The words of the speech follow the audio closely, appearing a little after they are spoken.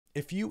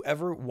If you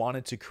ever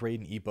wanted to create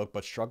an ebook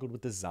but struggled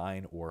with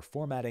design or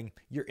formatting,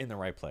 you're in the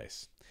right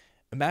place.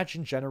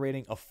 Imagine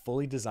generating a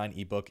fully designed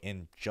ebook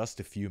in just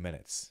a few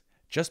minutes,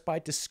 just by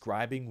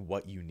describing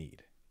what you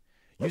need.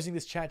 Using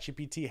this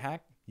ChatGPT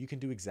hack, you can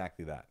do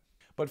exactly that.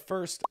 But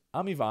first,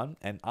 I'm Ivan,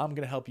 and I'm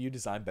going to help you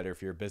design better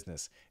for your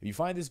business. If you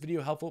find this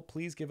video helpful,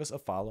 please give us a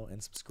follow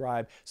and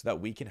subscribe so that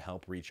we can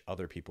help reach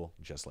other people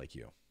just like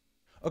you.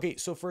 Okay,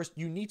 so first,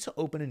 you need to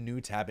open a new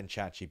tab in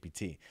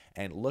ChatGPT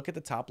and look at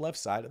the top left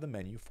side of the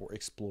menu for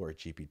Explore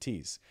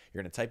GPTs.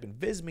 You're going to type in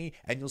Visme,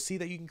 and you'll see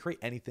that you can create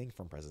anything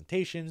from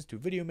presentations to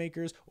video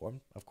makers or,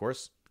 of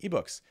course,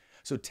 ebooks.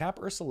 So tap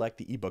or select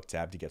the ebook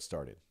tab to get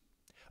started.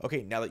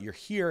 Okay, now that you're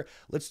here,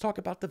 let's talk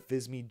about the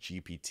Visme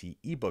GPT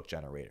ebook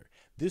generator.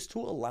 This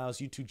tool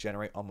allows you to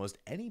generate almost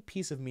any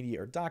piece of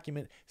media or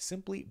document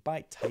simply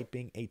by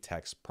typing a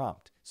text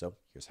prompt. So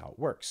here's how it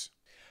works.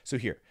 So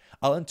here,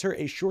 I'll enter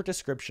a short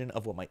description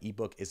of what my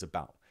ebook is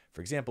about.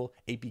 For example,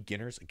 a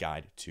beginner's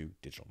guide to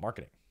digital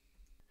marketing.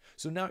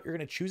 So now you're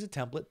going to choose a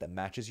template that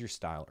matches your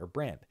style or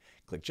brand.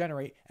 Click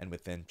generate, and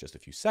within just a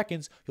few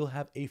seconds, you'll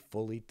have a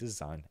fully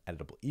designed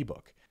editable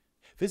ebook.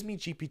 Visme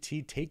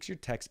GPT takes your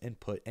text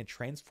input and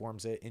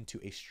transforms it into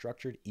a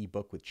structured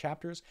ebook with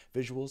chapters,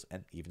 visuals,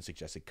 and even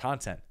suggested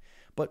content.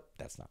 But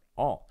that's not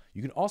all.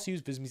 You can also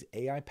use Visme's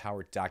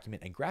AI-powered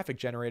document and graphic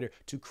generator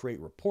to create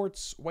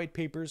reports, white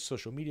papers,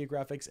 social media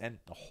graphics, and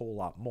a whole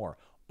lot more,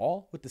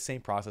 all with the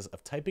same process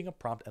of typing a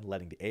prompt and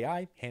letting the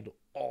AI handle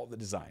all the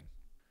design.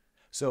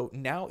 So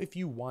now if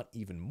you want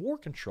even more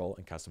control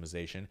and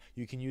customization,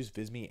 you can use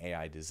Visme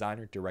AI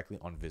Designer directly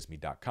on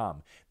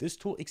visme.com. This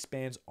tool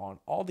expands on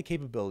all the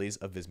capabilities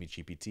of Visme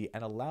GPT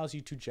and allows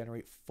you to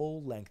generate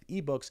full-length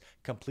ebooks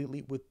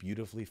completely with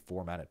beautifully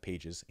formatted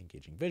pages,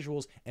 engaging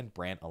visuals, and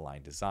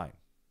brand-aligned design.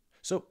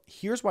 So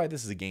here's why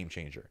this is a game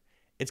changer.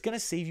 It's going to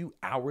save you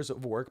hours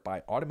of work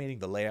by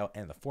automating the layout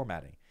and the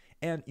formatting,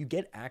 and you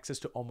get access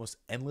to almost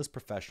endless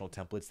professional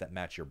templates that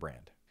match your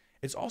brand.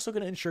 It's also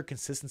going to ensure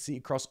consistency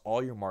across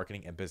all your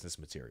marketing and business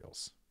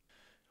materials.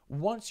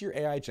 Once your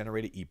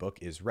AI-generated ebook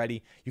is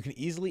ready, you can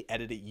easily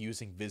edit it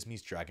using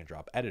Visme's drag and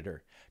drop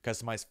editor,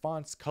 customize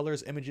fonts,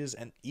 colors, images,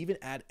 and even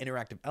add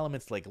interactive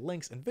elements like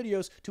links and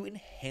videos to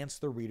enhance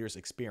the reader's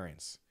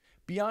experience.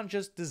 Beyond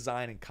just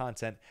design and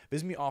content,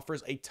 Visme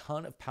offers a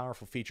ton of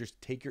powerful features to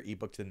take your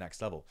ebook to the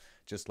next level,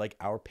 just like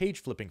our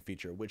page flipping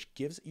feature, which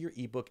gives your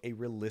ebook a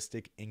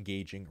realistic,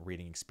 engaging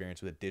reading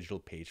experience with a digital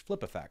page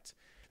flip effect.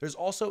 There's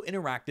also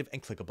interactive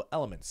and clickable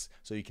elements,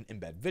 so you can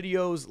embed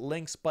videos,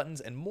 links, buttons,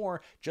 and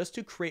more just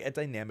to create a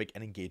dynamic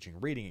and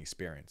engaging reading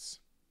experience.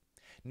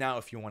 Now,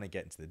 if you want to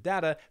get into the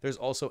data, there's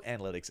also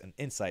analytics and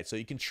insights, so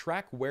you can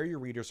track where your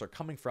readers are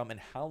coming from and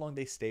how long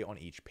they stay on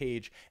each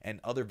page and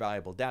other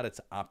valuable data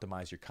to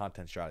optimize your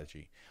content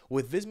strategy.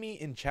 With Visme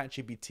in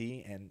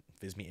ChatGPT and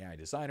Visme AI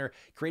Designer,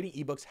 creating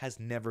ebooks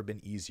has never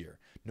been easier.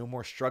 No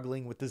more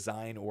struggling with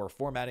design or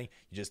formatting.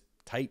 You just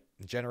type,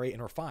 generate,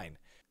 and refine.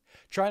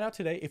 Try it out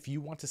today if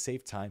you want to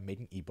save time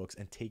making ebooks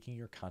and taking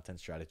your content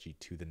strategy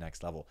to the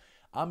next level.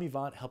 I'm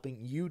Ivan, helping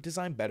you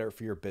design better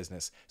for your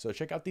business. So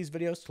check out these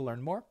videos to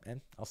learn more,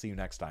 and I'll see you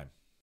next time.